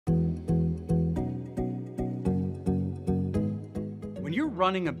When you're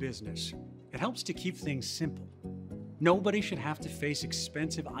running a business, it helps to keep things simple. Nobody should have to face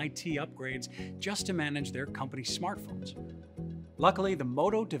expensive IT upgrades just to manage their company's smartphones. Luckily, the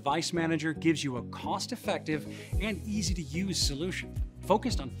Moto Device Manager gives you a cost-effective and easy-to-use solution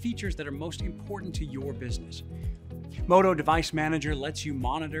focused on features that are most important to your business. Moto Device Manager lets you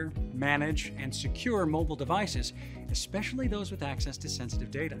monitor, manage, and secure mobile devices, especially those with access to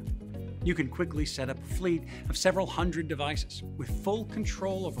sensitive data. You can quickly set up a fleet of several hundred devices with full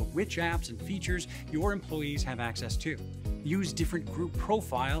control over which apps and features your employees have access to. Use different group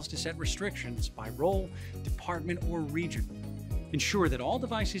profiles to set restrictions by role, department, or region. Ensure that all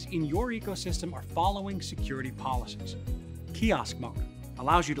devices in your ecosystem are following security policies. Kiosk mode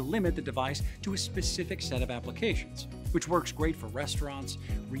allows you to limit the device to a specific set of applications, which works great for restaurants,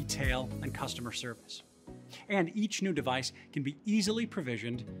 retail, and customer service. And each new device can be easily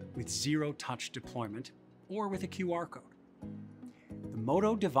provisioned with zero-touch deployment or with a QR code. The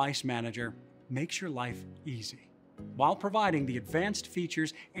Moto Device Manager makes your life easy while providing the advanced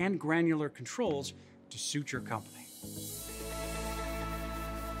features and granular controls to suit your company.